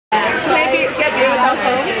about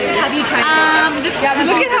foam? Have you tried it? Just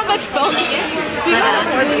look at how much foam it is.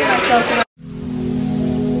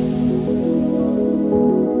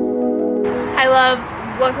 Hi loves,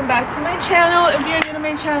 welcome back to my channel. If you're new to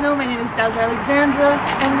my channel, my name is Desirae Alexandra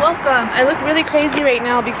and welcome. I look really crazy right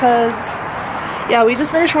now because yeah, we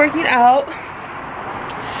just finished working out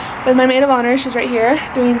with my maid of honor. She's right here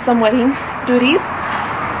doing some wedding duties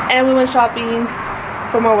and we went shopping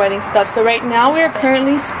for more wedding stuff. So right now we are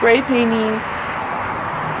currently spray painting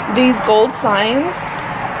these gold signs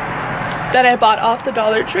that I bought off the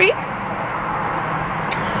Dollar Tree.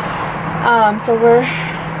 So we're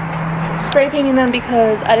spray painting them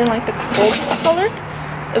because I didn't like the gold color.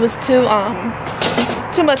 It was too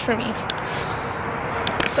much for me.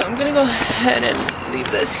 So I'm gonna go ahead and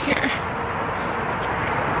leave this here.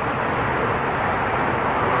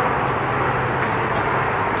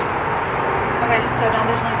 Okay, so now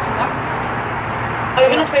there's only 2 more. Are you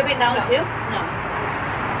gonna spray paint that one too? No.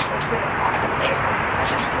 Let's put it off from there.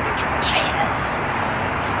 That's pretty trash. Yes.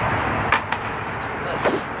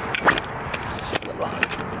 Let's move on.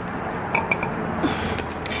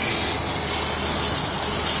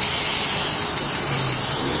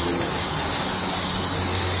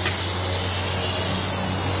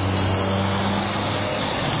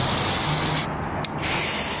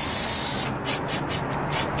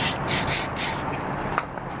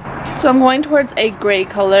 So I'm going towards a gray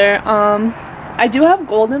color. I do have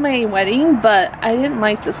gold in my wedding, but I didn't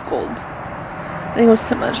like this gold. I think it was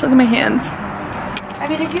too much. Look at my hands. I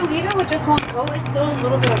mean, if you leave it with just one coat, it's still a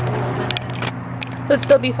little bit of gold in it. Would it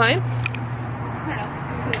still be fine? I don't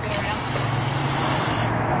know. You can go around.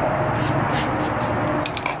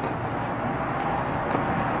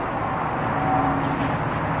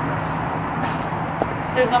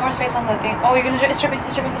 There's no more space on the thing. Oh, you're gonna it's dripping.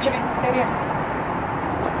 It's dripping. It's dripping. It's over here.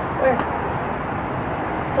 Where?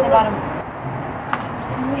 To the bottom.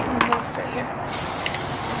 Wait, the nest right here.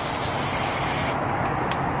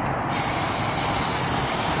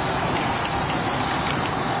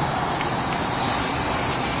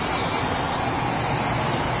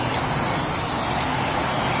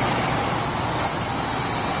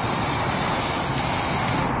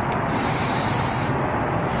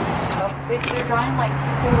 You're drawing like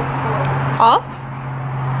Off?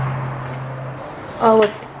 Oh, what?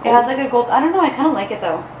 it has like a gold. I don't know. I kind of like it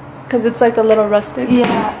though. Because it's like a little rustic.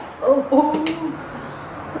 Yeah. Oh.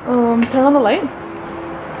 Turn on the light.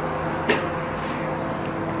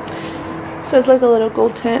 So it's like a little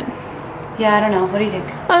gold tint. Yeah, I don't know. What do you think?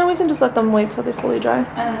 We can just let them wait till they fully dry.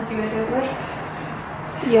 And then see what it goes with.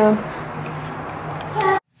 Yeah.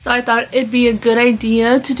 So I thought it'd be a good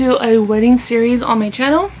idea to do a wedding series on my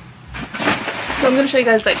channel. So I'm gonna show you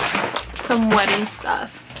guys like some wedding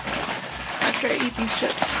stuff after I eat these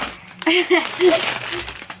chips.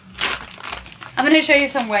 I'm gonna show you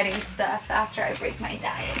some wedding stuff after I break my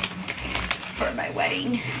diet for my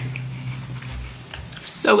wedding.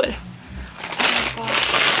 So good.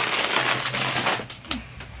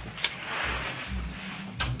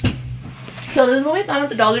 So this is what we found at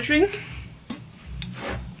the Dollar Tree.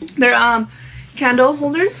 They're candle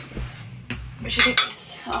holders. We should take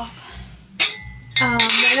this off.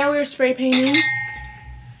 Right now we're spray painting.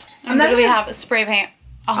 I literally have a spray paint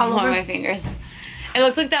all over my fingers. It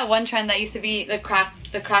looks like that one trend that used to be the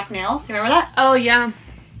cracked nails. You remember that? Oh yeah.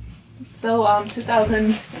 So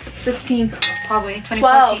 2016, probably 2014.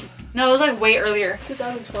 12. No, it was like way earlier.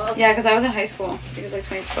 2012. Yeah, because I was in high school. It was like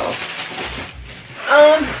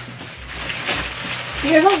 2012.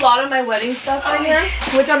 Here's a lot of my wedding stuff right here,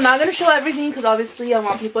 which I'm not gonna show everything because obviously I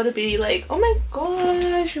want people to be like, oh my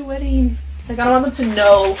gosh, your wedding. Like I don't want them to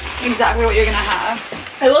know exactly what you're gonna have.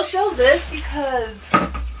 I will show this because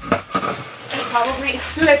probably,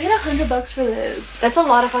 dude, I paid $100 for this. That's a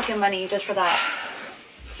lot of fucking money just for that.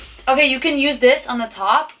 Okay, you can use this on the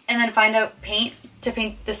top and then find a paint to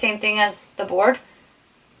paint the same thing as the board.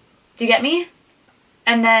 Do you get me?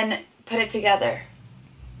 And then put it together.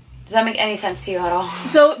 Does that make any sense to you at all?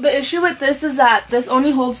 So the issue with this is that this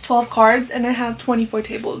only holds 12 cards and I have 24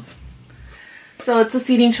 tables. So it's a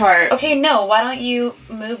seating chart. Okay, no, why don't you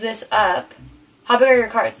move this up? How big are your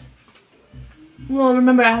cards? Well,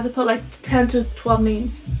 remember I have to put like 10 to 12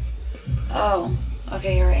 names. Oh,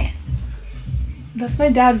 okay, you're right. That's my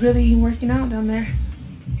dad really working out down there.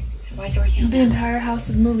 Why is he working out? The entire house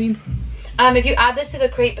is moving. If you add this to the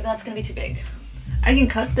crate, but that's gonna be too big. I can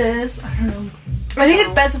cut this. I don't know. I think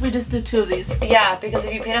it's best if we just do 2 of these. Yeah, because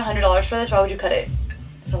if you paid $100 for this, why would you cut it?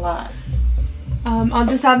 It's a lot. I'll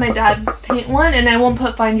just have my dad paint one and I won't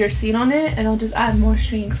put find your seat on it and I'll just add more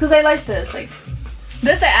strings. Because I like this. Like,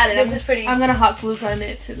 this I added. This is pretty. I'm going to hot glue on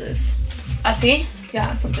it to this. See?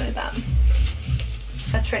 Yeah, something like that.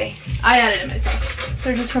 That's pretty. I added it myself.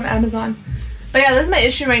 They're just from Amazon. But yeah, this is my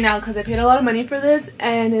issue right now because I paid a lot of money for this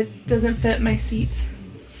and it doesn't fit my seats.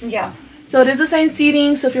 Yeah. So it is assigned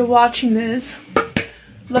seating, so if you're watching this,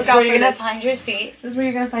 look out for you're gonna find your seat. This is where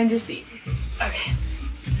you're gonna find your seat. Okay.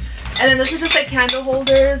 And then this is just like candle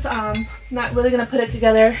holders. Not really gonna put it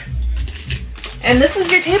together. And this is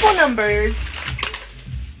your table numbers.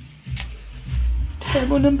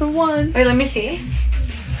 Table number 1. Wait, let me see.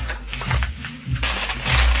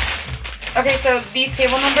 Okay, so these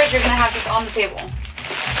table numbers you're gonna have just on the table.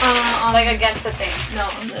 Like against the thing. No,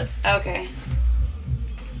 on this. Okay.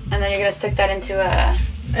 And then you're gonna stick that into a.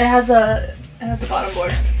 It has a bottom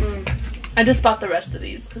board. Mm. I just bought the rest of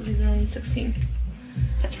these because these are only 16.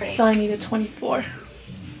 That's pretty. So I needed 24.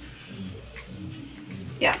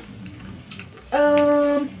 Yeah.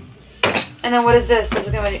 And then what is this? This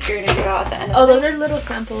is gonna you're gonna give out at the end. Oh, those are little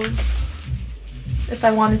samples. If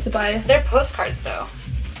I wanted to buy. They're postcards though.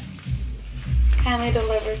 Kindly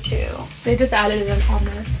delivered to. They just added it on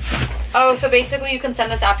this. Oh, so basically you can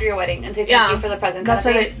send this after your wedding and say thank you for the present. That's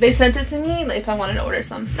why they sent it to me if I wanted to order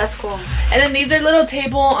some. That's cool. And then these are little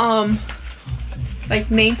table like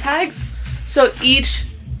name tags. So each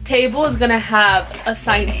table is gonna have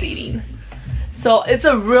assigned seating. So it's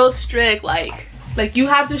a real strict like you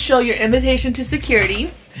have to show your invitation to security.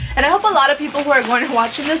 And I hope a lot of people who are going to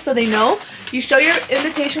watching this so they know you show your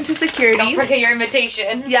invitation to security. Don't forget your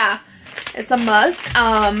invitation. Yeah. It's a must.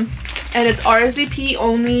 And it's RSVP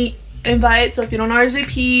only invite. So if you don't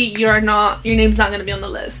RSVP, your name's not gonna be on the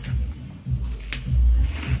list.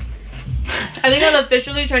 I think I've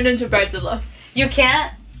officially turned into bridezilla. You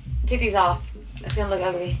can't take these off. It's gonna look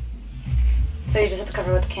ugly. So you just have to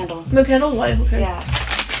cover it with the candle. The candle's white, okay. Yeah.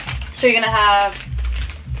 So you're gonna have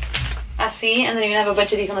a C and then you're gonna have a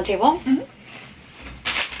bunch of these on the table. Mm-hmm.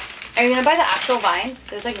 Are you gonna buy the actual vines?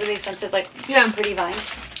 There's like really expensive, like pretty vines.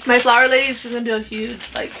 My flower lady, she's gonna do a huge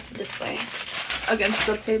like display against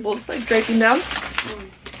the tables, like draping down.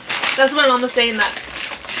 That's what my mom was saying that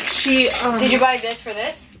she did you buy this for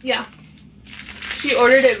this? Yeah. She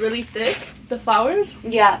ordered it really thick, the flowers.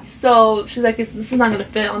 Yeah. So she's like, this is not gonna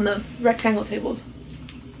fit on the rectangle tables.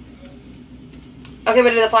 Okay,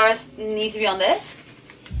 but do the flowers need to be on this?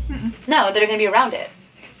 Mm-mm. No, they're gonna be around it.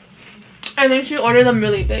 I think she ordered them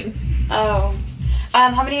really big. Oh.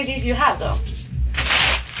 How many of these do you have though?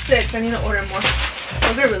 6. I need to order more.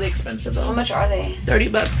 Those are really expensive though. How much are they? 30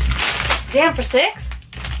 bucks. Damn, for 6?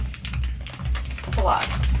 That's a lot.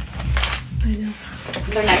 I know.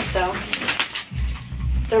 They're nice though.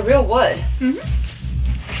 They're real wood. Mm-hmm.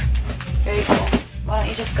 Very cool. Why don't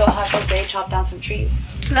you just go have Jose chop down some trees?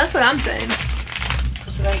 That's what I'm saying.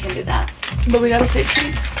 So then you can do that. But we gotta save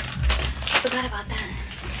trees. Forgot about that.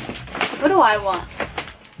 What do I want?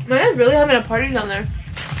 Man, really having a party down there.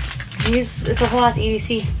 It's a whole ass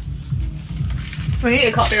EDC. We need to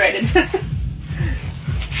get copyrighted.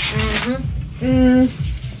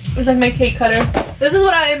 It's like my cake cutter. This is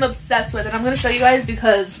what I am obsessed with, and I'm gonna show you guys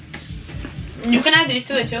because you can add these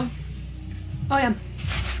to it too. Oh yeah.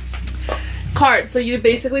 Cards. So you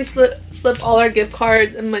basically slip all our gift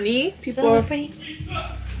cards and money. People are pretty.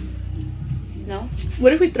 No.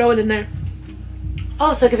 What if we throw it in there?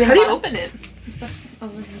 Oh, so it could be. How do you open it? Oh,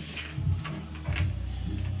 okay.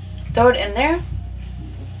 Throw it in there.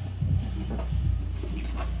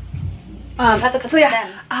 So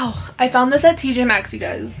yeah. Ow! I found this at TJ Maxx, you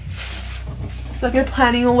guys. So if you're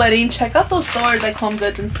planning a wedding, check out those stores like Home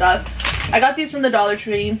Goods and stuff. I got these from the Dollar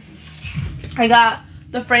Tree. I got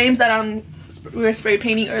the frames that we were spray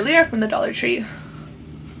painting earlier from the Dollar Tree.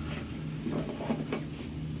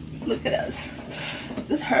 Look at us.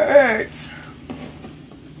 This hurts.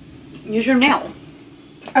 Use your nail.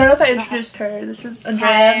 I don't know if I introduced her. This is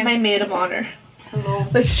Andrea, my maid of honor. Hello.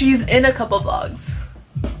 But she's in a couple vlogs.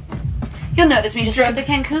 You'll notice me just throughout the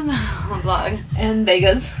Cancun vlog. And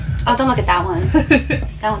Vegas. Oh, don't look at that one.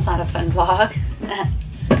 That one's not a fun vlog.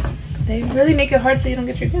 They really make it hard so you don't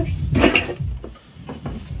get your gifts.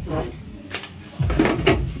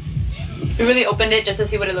 We really opened it just to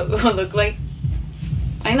see what it would look like.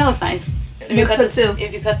 I think that looks nice. If you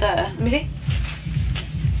cut the, let me see.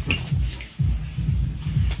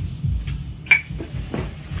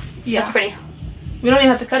 Yeah. That's pretty. We don't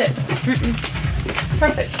even have to cut it.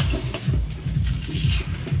 Perfect.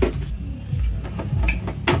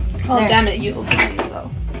 Oh, there. Damn it, you opened it,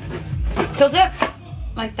 so. Tilt it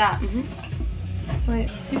like that. Wait.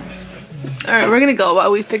 Alright, we're gonna go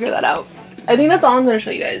while we figure that out. I think that's all I'm gonna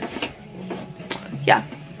show you guys. Yeah.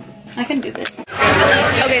 I can do this.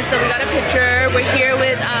 Okay, so we got a picture. We're here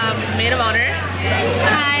with Maid of Honor.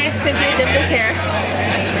 Hi. Cynthia did this hair.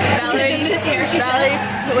 Valerie. Valerie.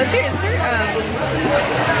 What's your Instagram?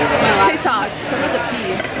 TikTok. Something with a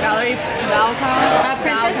P. Valerie. Valpow.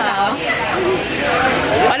 Princess Val.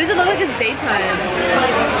 Why does it look like it's daytime?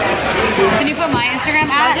 Can you put my Instagram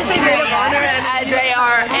at? Just like Maid of Honor and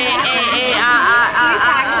Desirae.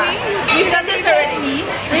 We've done this already.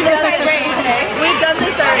 We've done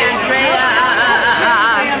this already.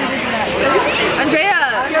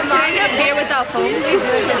 Andrea, can I get beer without foam, please?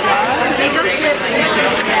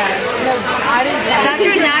 That's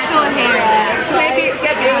your natural hair. Can I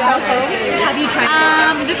get beer without foam? Have you tried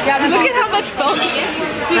just look at how much foam it is.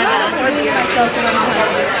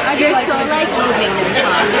 You're so like low maintenance.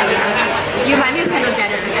 You remind me of Kendall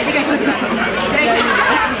Jenner. I think I told you that.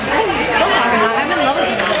 I'm in love with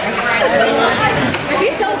Kendall Jenner.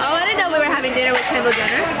 She's so. Oh, I didn't know we were having dinner with Kendall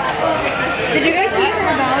Jenner. Did you guys see her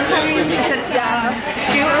Valentine's? Yeah.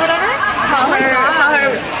 Shoot or whatever? How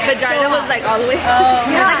her vagina was like all the way. Oh,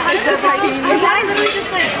 yeah. Like, just like, is that literally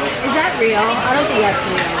just like, is that real? I don't think that's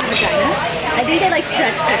real. Vagina? I think they like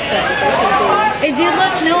stretch pictures or something. It did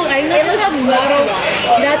look, no, I think that's how model,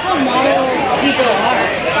 that's how model people are.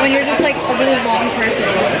 When you're just like a really long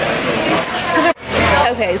person.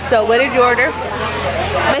 Okay, so what did you order?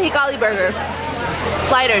 Mexicali burger.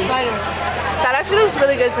 Sliders. That actually looks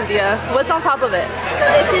really good, Cynthia. What's on top of it? So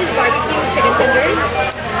this is barbecue chicken tenders.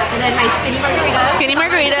 And then my skinny margarita. Skinny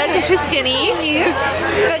margarita, because she's skinny.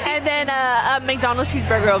 And then a McDonald's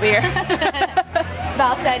cheeseburger over here.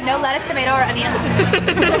 Val said no lettuce, tomato, or onion.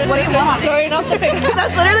 Like, what do you want on it? Throwing off the pickle.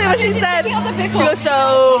 That's literally what she said. She goes,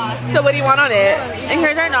 so what do you want on it? And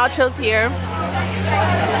here's our nachos here.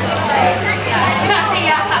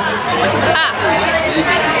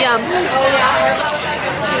 Yum.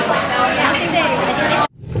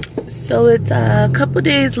 So it's a couple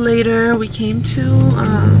days later. We came to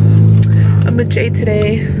I'm with Jay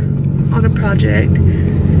today on a project,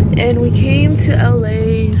 and we came to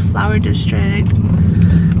LA Flower District.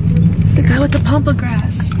 It's the guy with the pampa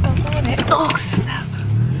grass. Oh snap.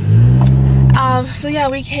 So yeah,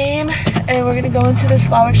 we came and we're gonna go into this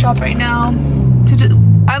flower shop right now.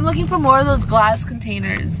 I'm looking for more of those glass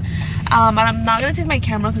containers. And I'm not gonna take my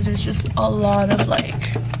camera because there's just a lot of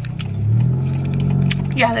like,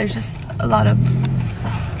 yeah, there's just a lot of,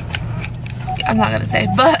 I'm not gonna say,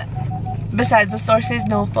 but besides the store says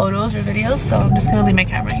no photos or videos, so I'm just gonna leave my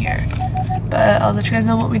camera here. But I'll let you guys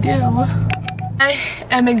know what we do. I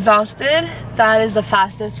am exhausted. That is the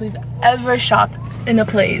fastest we've ever shopped in a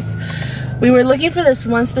place. We were looking for this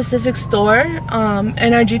one specific store,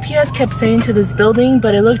 and our GPS kept saying to this building,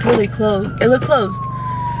 but it looked really closed. It looked closed.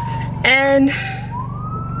 And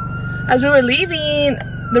as we were leaving,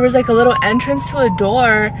 there was like a little entrance to a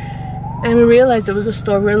door, and we realized it was a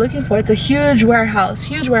store we were looking for. It's a huge warehouse,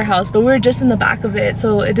 but we were just in the back of it,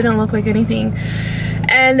 so it didn't look like anything.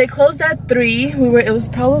 And they closed at 3. It was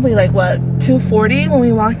probably like what, 2:40 when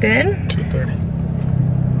we walked in. 2:30.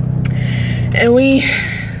 And we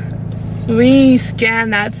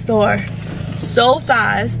scanned that store so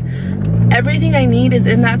fast. Everything I need is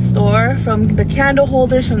in that store, from the candle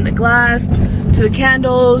holders, from the glass to the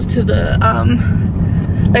candles to the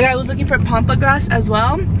like I was looking for pampa grass as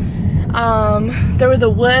well. There were the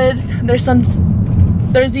woods. There's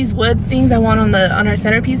these wood things I want on our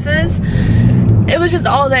centerpieces. It was just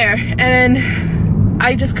all there, and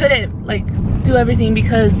I just couldn't like do everything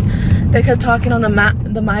because they kept talking on the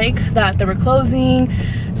mic that they were closing.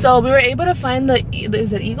 So we were able to find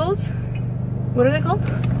is it eagles? What are they called?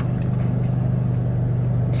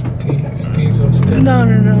 No.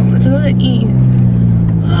 It's another E.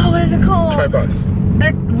 Oh, what is it called? Tripods.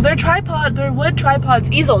 They're tripods. They're wood tripods.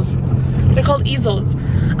 Easels. They're called easels.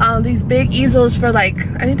 These big easels for like,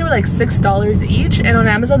 I think they were like $6 each, and on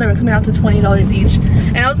Amazon they were coming out to $20 each.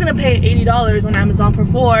 And I was gonna pay $80 on Amazon for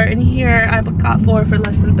 4, and here I got 4 for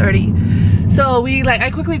less than 30. So I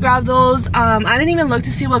quickly grabbed those. I didn't even look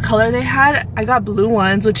to see what color they had. I got blue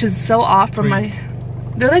ones, which is so off from my.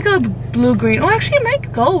 They're like a blue-green. Oh, actually it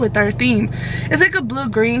might go with our theme. It's like a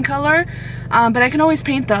blue-green color, but I can always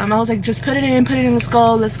paint them. I was like, just put it in, let's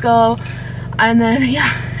go. And then,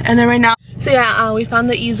 yeah, and then right now. So yeah, we found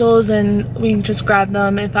the easels and we just grabbed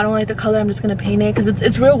them. If I don't like the color, I'm just gonna paint it, because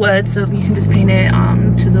it's real wood, so you can just paint it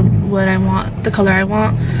to the wood I want, the color I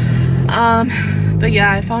want. But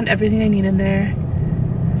yeah, I found everything I need in there.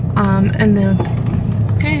 And then,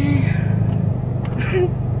 okay.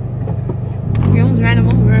 You almost ran him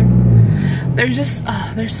over.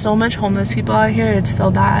 There's so much homeless people out here. It's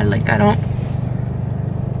so bad. Like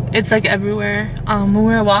it's like everywhere. When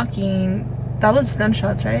we were walking, that was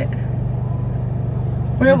gunshots, right?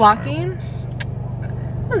 We were walking.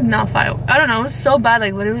 was not 5. I don't know. It was so bad.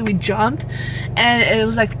 Like literally, we jumped, and it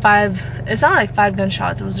was like 5. It sounded like 5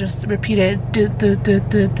 gunshots. It was just repeated, and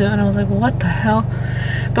I was like, well, what the hell?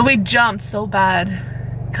 But we jumped so bad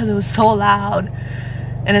because it was so loud,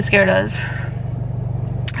 and it scared us.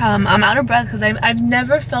 I'm out of breath because I've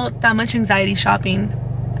never felt that much anxiety shopping.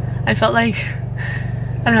 I felt like,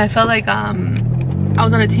 I don't know. I felt like I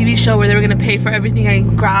was on a TV show where they were gonna pay for everything I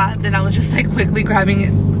grabbed, and I was just like quickly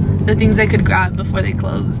grabbing the things I could grab before they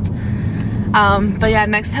closed. But yeah,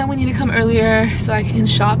 next time we need to come earlier so I can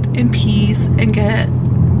shop in peace and get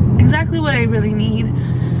exactly what I really need.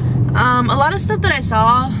 A lot of stuff that I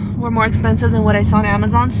saw were more expensive than what I saw on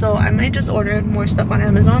Amazon, so I might just order more stuff on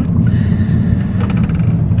Amazon.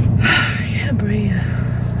 I can't breathe.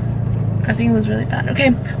 I think it was really bad.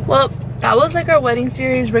 Okay, well, that was like our wedding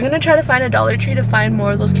series. We're gonna try to find a Dollar Tree to find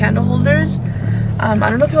more of those candle holders. I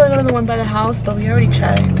don't know if you want to go to the one by the house, but we already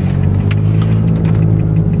checked.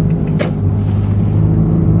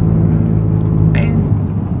 I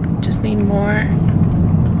just need more.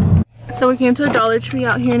 So we came to a Dollar Tree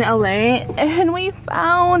out here in LA, and we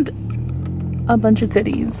found a bunch of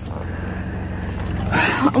goodies.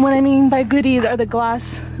 What I mean by goodies are the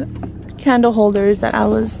glass candle holders that I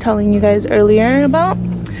was telling you guys earlier about.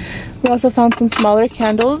 We also found some smaller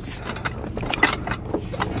candles.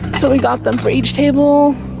 So we got them for each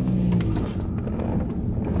table.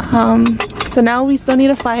 So now we still need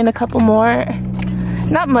to find a couple more.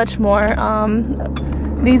 Not much more.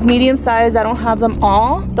 These medium size, I don't have them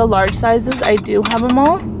all. The large sizes, I do have them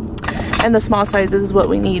all. And the small sizes is what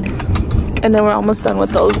we need. And then we're almost done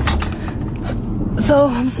with those. So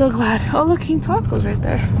I'm so glad. Oh, look, King Taco's right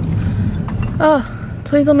there. Oh,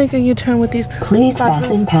 please don't make a U-turn with these. Please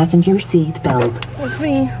fasten passenger seat belt. That's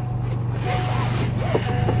me.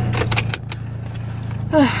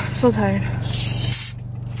 I'm so tired.